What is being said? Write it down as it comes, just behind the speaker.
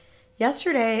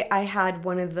Yesterday, I had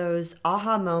one of those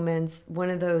aha moments, one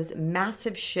of those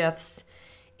massive shifts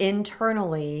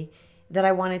internally that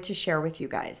I wanted to share with you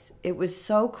guys. It was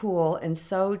so cool and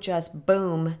so just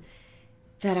boom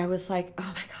that I was like,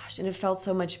 oh my gosh, and it felt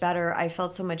so much better. I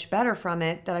felt so much better from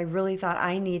it that I really thought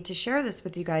I need to share this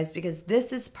with you guys because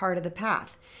this is part of the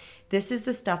path. This is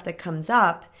the stuff that comes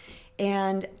up.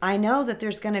 And I know that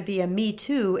there's going to be a me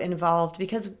too involved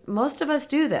because most of us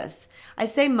do this. I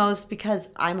say most because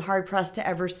I'm hard pressed to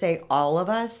ever say all of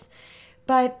us,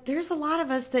 but there's a lot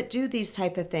of us that do these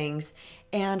type of things.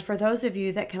 And for those of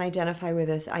you that can identify with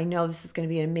this, I know this is going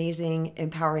to be an amazing,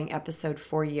 empowering episode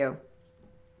for you.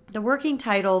 The working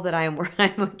title that I'm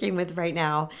working with right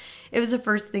now, it was the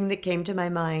first thing that came to my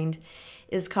mind,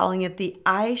 is calling it the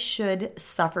I Should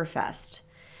Suffer Fest.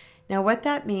 Now, what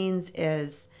that means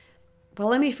is, well,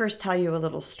 let me first tell you a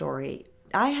little story.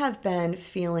 I have been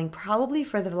feeling probably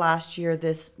for the last year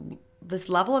this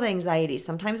level of anxiety.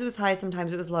 Sometimes it was high,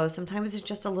 sometimes it was low, sometimes it's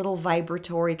just a little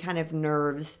vibratory kind of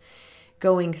nerves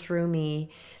going through me.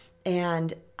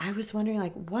 And I was wondering,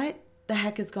 like, what the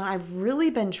heck is going on? I've really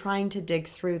been trying to dig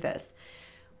through this.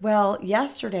 Well,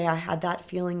 yesterday I had that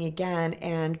feeling again,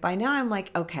 and by now I'm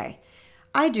like, okay,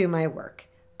 I do my work.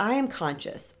 I am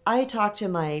conscious. I talk to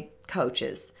my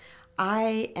coaches.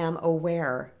 I am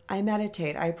aware. I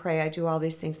meditate. I pray. I do all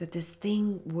these things, but this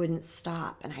thing wouldn't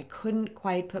stop, and I couldn't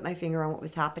quite put my finger on what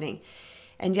was happening.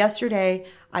 And yesterday,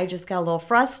 I just got a little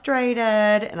frustrated,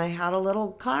 and I had a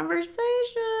little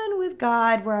conversation with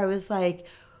God where I was like,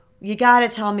 you got to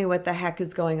tell me what the heck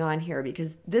is going on here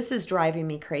because this is driving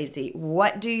me crazy.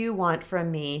 What do you want from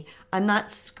me? I'm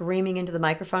not screaming into the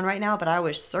microphone right now, but I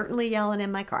was certainly yelling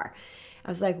in my car. I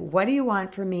was like, what do you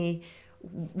want from me?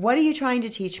 What are you trying to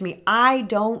teach me? I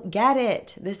don't get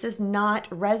it. This is not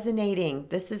resonating.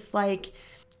 This is like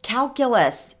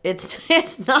calculus.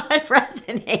 It's not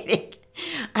resonating.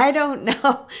 I don't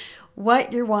know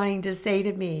what you're wanting to say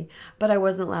to me, but I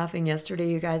wasn't laughing yesterday,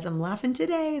 you guys. I'm laughing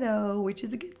today, though, which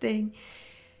is a good thing.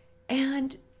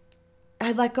 And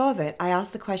I let go of it. I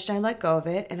asked the question, I let go of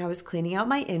it, and I was cleaning out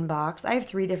my inbox. I have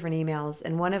 3 different emails,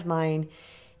 and one of mine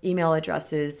email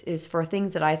addresses is for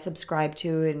things that I subscribe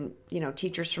to and,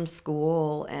 teachers from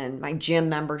school and my gym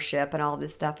membership and all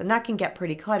this stuff. And that can get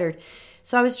pretty cluttered.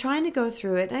 So I was trying to go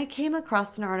through it and I came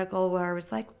across an article where I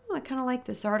was like, I kind of like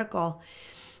this article.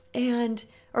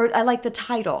 Or I like the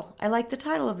title. I like the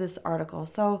title of this article.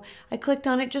 So I clicked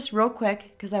on it just real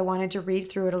quick because I wanted to read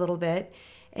through it a little bit.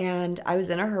 And I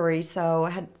was in a hurry, so I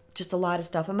had just a lot of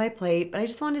stuff on my plate, but I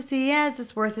just wanted to see, is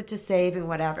this worth it to save and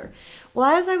whatever. Well,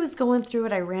 as I was going through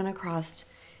it, I ran across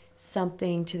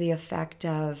something to the effect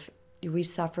of, we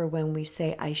suffer when we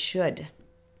say, I should.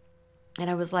 And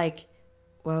I was like,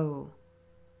 whoa,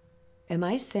 am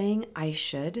I saying I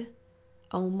should?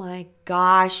 Oh my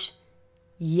gosh,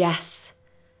 yes.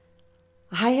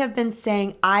 I have been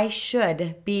saying I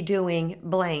should be doing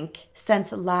blank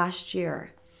since last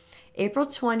year. April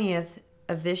 20th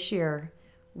of this year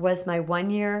was my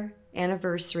 1-year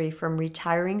anniversary from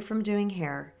retiring from doing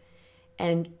hair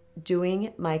and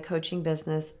doing my coaching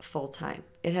business full time.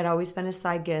 It had always been a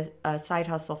side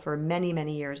hustle for many,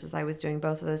 many years as I was doing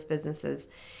both of those businesses.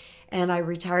 And I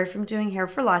retired from doing hair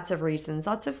for lots of reasons,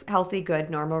 lots of healthy, good,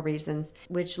 normal reasons,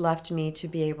 which left me to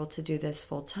be able to do this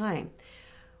full time.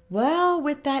 Well,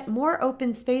 with that more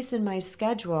open space in my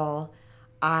schedule,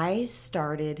 I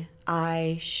should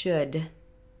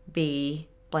be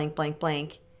blank, blank,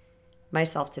 blank,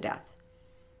 myself to death.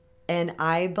 And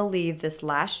I believe this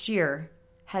last year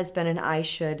has been an I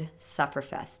should suffer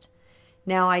fest.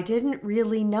 Now, I didn't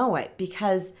really know it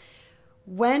because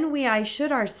when we I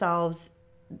should ourselves,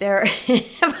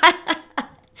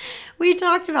 we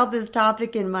talked about this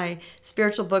topic in my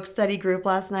spiritual book study group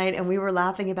last night, and we were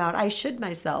laughing about I should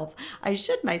myself. I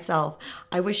should myself.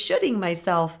 I was shoulding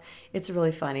myself. It's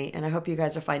really funny, and I hope you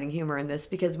guys are finding humor in this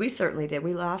because we certainly did.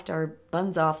 We laughed our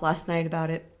buns off last night about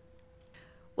it.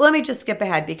 Well, let me just skip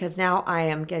ahead because now I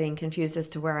am getting confused as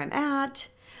to where I'm at.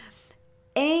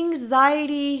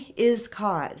 Anxiety is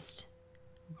caused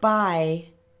by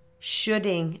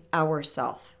shoulding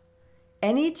ourselves.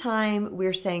 Anytime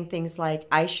we're saying things like,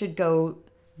 I should go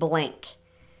blank,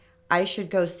 I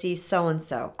should go see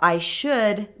so-and-so, I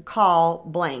should call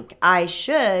blank, I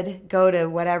should go to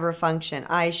whatever function,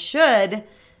 I should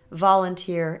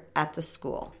volunteer at the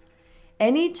school.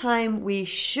 Anytime we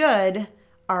should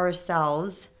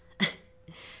ourselves,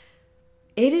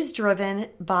 it is driven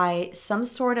by some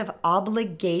sort of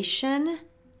obligation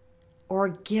or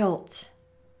guilt.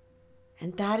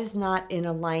 And that is not in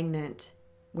alignment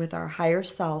with our higher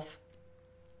self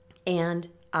and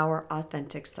our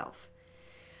authentic self.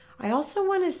 I also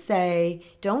want to say,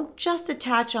 don't just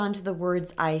attach onto the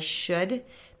words I should,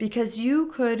 because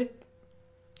you could,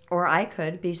 or I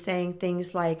could, be saying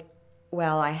things like,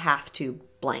 well, I have to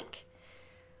blank,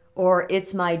 or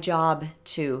it's my job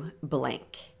to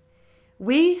blank.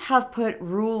 We have put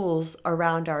rules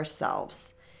around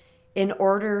ourselves in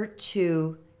order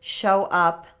to show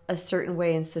up a certain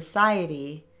way in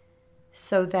society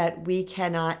so that we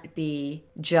cannot be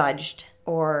judged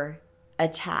or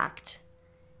attacked,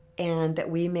 and that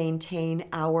we maintain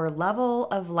our level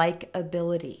of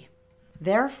likability.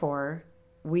 Therefore,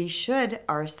 we should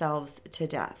ourselves to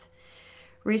death.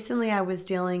 Recently, I was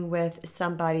dealing with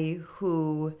somebody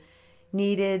who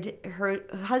needed, her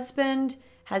husband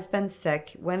has been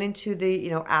sick, went into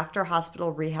the, after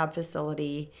hospital rehab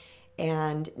facility,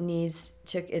 and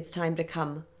it's time to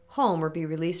come home or be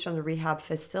released from the rehab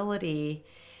facility.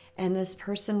 And this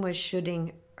person was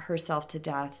shooting herself to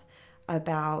death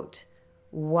about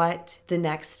what the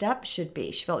next step should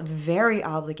be. She felt very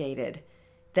obligated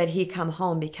that he come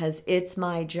home because it's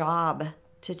my job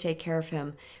to take care of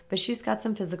him. But she's got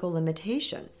some physical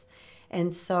limitations.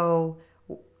 And so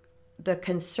the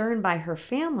concern by her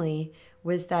family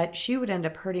was that she would end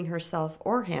up hurting herself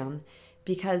or him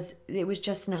because it was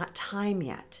just not time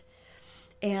yet.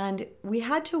 And we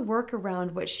had to work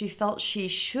around what she felt she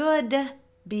should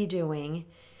be doing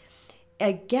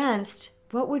against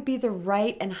what would be the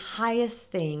right and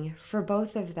highest thing for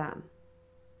both of them.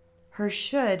 Her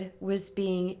should was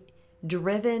being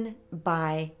driven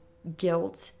by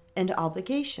guilt and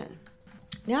obligation.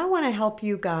 Now I want to help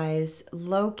you guys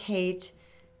locate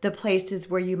the places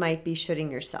where you might be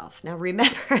shooting yourself. Now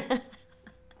remember,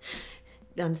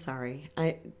 I'm sorry,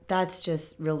 that's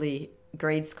just really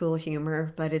grade school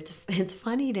humor, but it's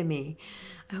funny to me.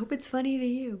 I hope it's funny to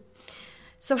you.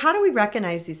 So how do we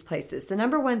recognize these places? The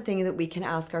number one thing that we can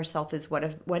ask ourselves is,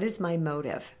 what is my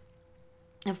motive?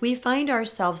 If we find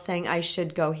ourselves saying, I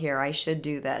should go here, I should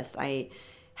do this, I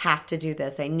have to do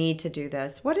this, I need to do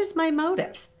this, what is my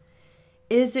motive?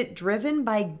 Is it driven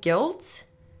by guilt?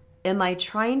 Am I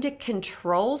trying to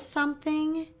control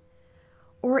something?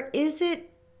 Or is it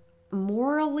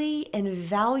morally and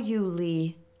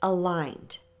valuely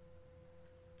aligned?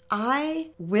 I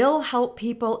will help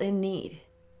people in need.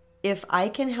 If I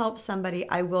can help somebody,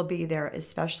 I will be there,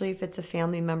 especially if it's a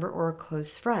family member or a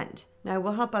close friend. Now, I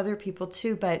will help other people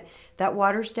too, but that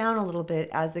waters down a little bit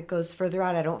as it goes further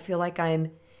out. I don't feel like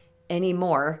I'm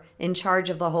anymore in charge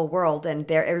of the whole world and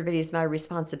everybody's my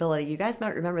responsibility. You guys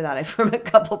might remember that from a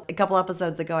couple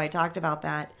episodes ago. I talked about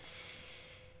that.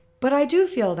 But I do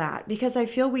feel that because I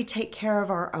feel we take care of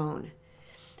our own.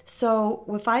 So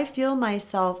if I feel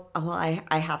myself, I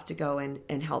have to go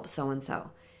and help so-and-so,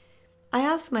 I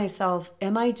ask myself,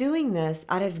 am I doing this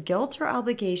out of guilt or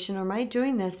obligation, or am I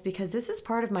doing this because this is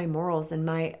part of my morals and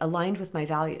aligned with my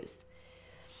values?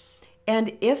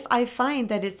 And if I find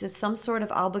that it's some sort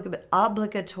of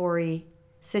obligatory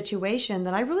situation,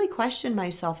 then I really question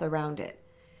myself around it.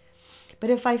 But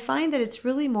if I find that it's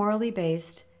really morally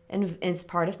based and it's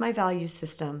part of my value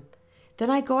system, then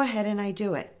I go ahead and I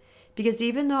do it. Because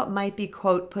even though it might be,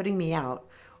 quote, putting me out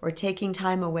or taking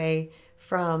time away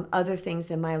from other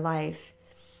things in my life,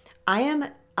 I am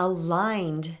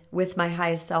aligned with my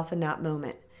highest self in that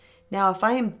moment. Now, if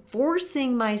I am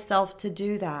forcing myself to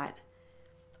do that,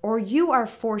 or you are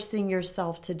forcing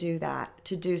yourself to do that,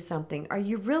 to do something, are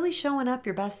you really showing up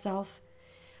your best self?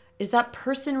 Is that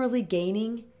person really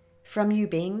gaining from you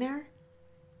being there?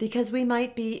 Because we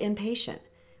might be impatient.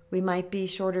 We might be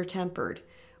shorter tempered.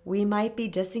 We might be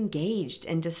disengaged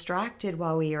and distracted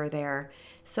while we are there.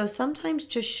 So sometimes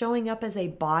just showing up as a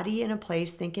body in a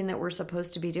place thinking that we're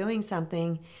supposed to be doing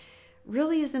something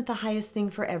really isn't the highest thing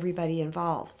for everybody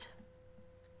involved.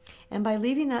 And by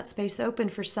leaving that space open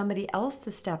for somebody else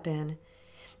to step in,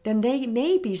 then they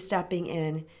may be stepping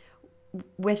in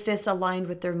with this aligned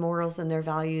with their morals and their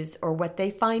values, or what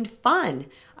they find fun.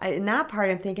 In that part,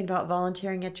 I'm thinking about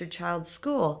volunteering at your child's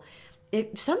school.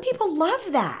 Some people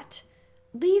love that.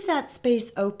 Leave that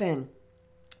space open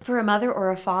for a mother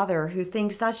or a father who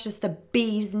thinks that's just the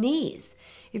bee's knees.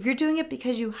 If you're doing it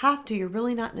because you have to, you're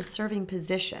really not in a serving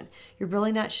position. You're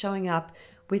really not showing up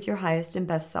with your highest and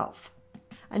best self.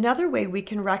 Another way we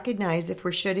can recognize if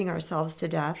we're shooting ourselves to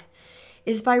death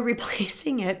is by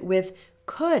replacing it with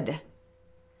could.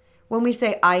 When we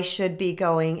say, I should be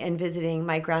going and visiting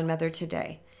my grandmother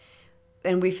today,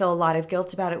 and we feel a lot of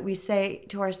guilt about it, we say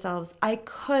to ourselves, I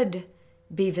could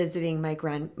be visiting my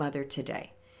grandmother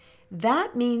today.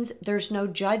 That means there's no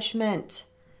judgment.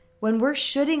 When we're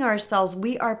shooting ourselves,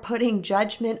 we are putting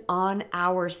judgment on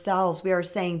ourselves. We are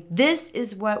saying, this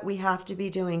is what we have to be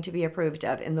doing to be approved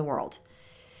of in the world.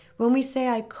 When we say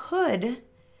I could,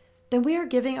 then we are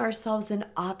giving ourselves an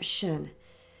option.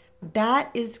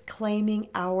 That is claiming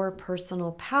our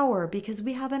personal power because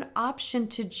we have an option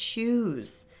to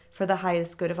choose for the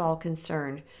highest good of all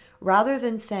concerned, rather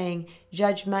than saying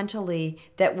judgmentally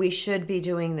that we should be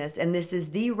doing this and this is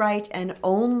the right and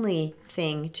only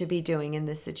thing to be doing in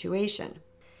this situation.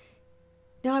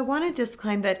 Now, I want to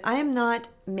disclaim that I am not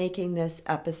making this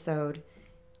episode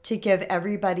to give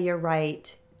everybody a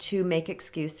right to make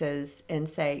excuses and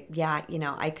say, yeah,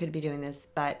 I could be doing this,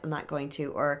 but I'm not going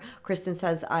to. Or Kristen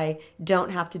says, I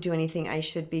don't have to do anything I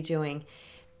should be doing.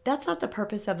 That's not the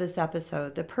purpose of this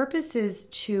episode. The purpose is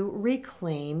to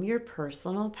reclaim your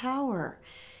personal power.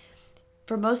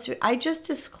 For most of you, I just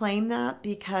disclaim that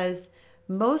because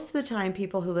most of the time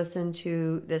people who listen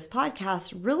to this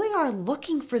podcast really are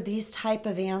looking for these type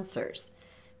of answers.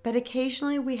 But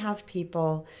occasionally we have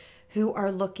people who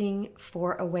are looking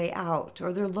for a way out,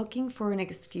 or they're looking for an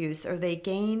excuse, or they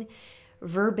gain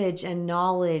verbiage and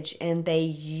knowledge and they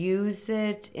use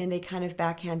it in a kind of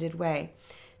backhanded way.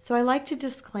 So I like to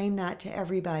disclaim that to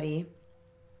everybody,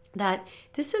 that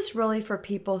this is really for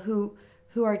people who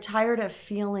are tired of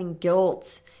feeling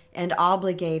guilt and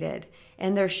obligated,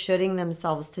 and they're shooting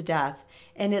themselves to death.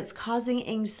 And it's causing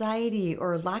anxiety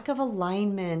or lack of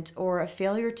alignment or a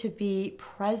failure to be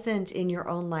present in your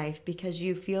own life because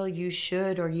you feel you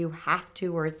should or you have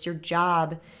to, or it's your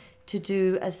job to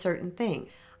do a certain thing.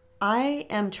 I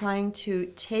am trying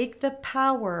to take the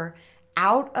power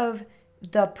out of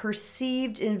the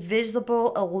perceived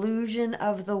invisible illusion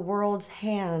of the world's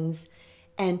hands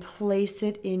and place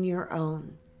it in your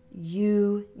own.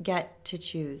 You get to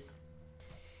choose.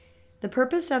 The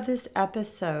purpose of this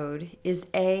episode is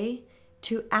A,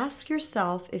 to ask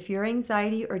yourself if your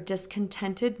anxiety or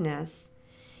discontentedness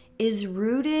is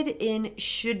rooted in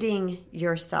shoulding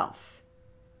yourself.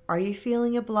 Are you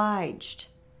feeling obliged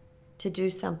to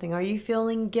do something? Are you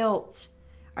feeling guilt?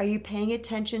 Are you paying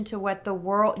attention to what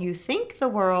you think the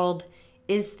world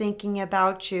is thinking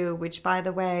about you, which, by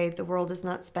the way, the world is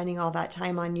not spending all that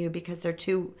time on you because they're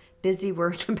too busy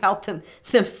worrying about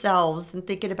themselves and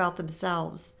thinking about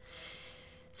themselves.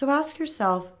 So ask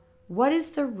yourself, what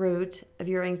is the root of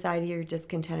your anxiety or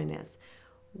discontentedness?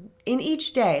 In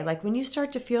each day, like when you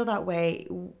start to feel that way,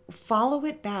 follow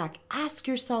it back. Ask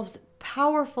yourselves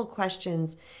powerful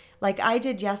questions. Like I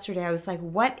did yesterday, I was like,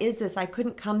 what is this? I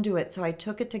couldn't come to it, so I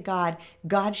took it to God.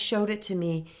 God showed it to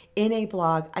me in a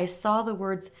blog. I saw the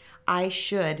words, I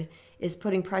should, is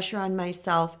putting pressure on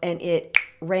myself, and it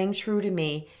rang true to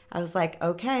me. I was like,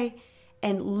 okay.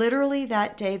 And literally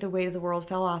that day, the weight of the world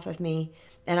fell off of me,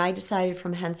 and I decided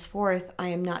from henceforth, I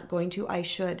am not going to I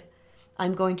should.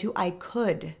 I'm going to I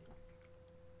could.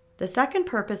 The second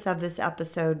purpose of this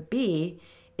episode, B,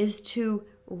 is to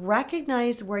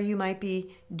recognize where you might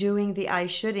be doing the I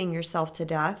shoulding yourself to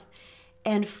death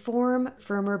and form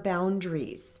firmer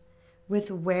boundaries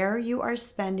with where you are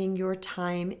spending your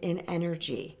time and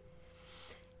energy.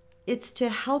 It's to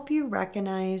help you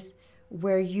recognize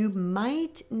where you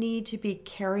might need to be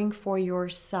caring for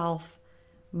yourself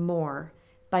more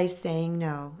by saying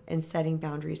no and setting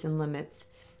boundaries and limits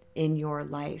in your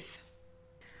life.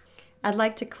 I'd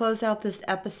like to close out this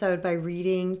episode by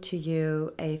reading to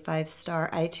you a 5-star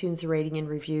iTunes rating and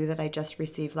review that I just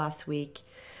received last week.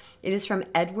 It is from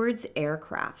Edwards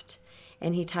Aircraft,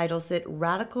 and he titles it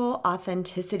Radical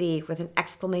Authenticity with an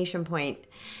exclamation point.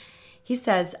 He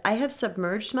says, I have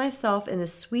submerged myself in the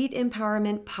Sweet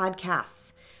Empowerment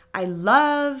podcasts. I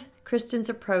love Kristen's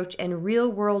approach and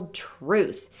real-world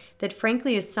truth that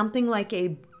frankly is something like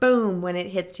a boom when it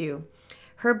hits you.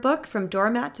 Her book, From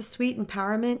Doormat to Sweet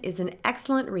Empowerment, is an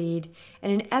excellent read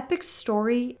and an epic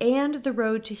story and the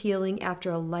road to healing after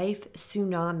a life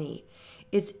tsunami.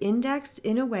 It's indexed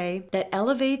in a way that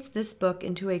elevates this book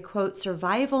into a, quote,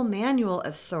 survival manual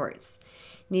of sorts.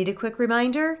 Need a quick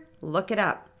reminder? Look it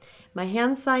up. My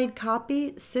hand-signed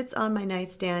copy sits on my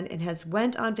nightstand and has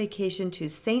went on vacation to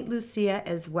St. Lucia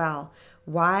as well.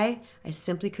 Why? I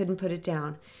simply couldn't put it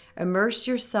down. Immerse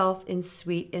yourself in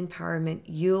sweet empowerment.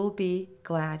 You'll be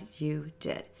glad you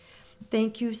did.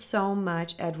 Thank you so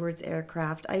much, Edwards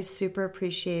Aircraft. I super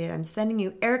appreciate it. I'm sending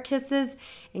you air kisses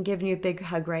and giving you a big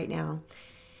hug right now.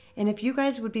 And if you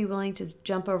guys would be willing to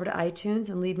jump over to iTunes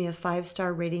and leave me a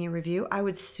 5-star rating and review, I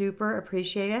would super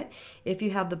appreciate it. If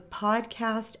you have the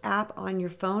podcast app on your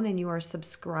phone and you are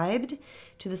subscribed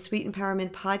to the Sweet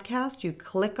Empowerment podcast, you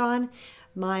click on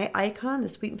my icon, the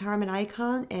Sweet Empowerment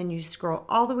icon, and you scroll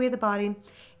all the way to the bottom,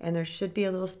 and there should be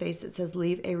a little space that says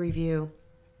leave a review.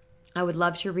 I would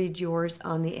love to read yours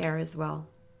on the air as well.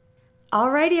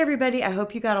 Alrighty, everybody. I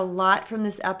hope you got a lot from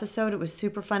this episode. It was a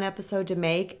super fun episode to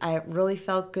make. It really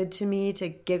felt good to me to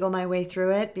giggle my way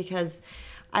through it because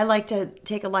I like to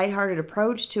take a lighthearted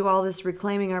approach to all this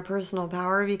reclaiming our personal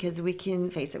power because we can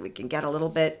face it, we can get a little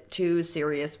bit too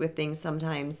serious with things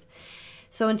sometimes.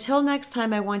 So until next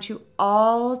time, I want you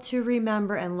all to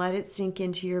remember and let it sink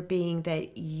into your being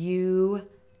that you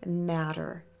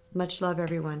matter. Much love,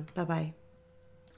 everyone. Bye-bye.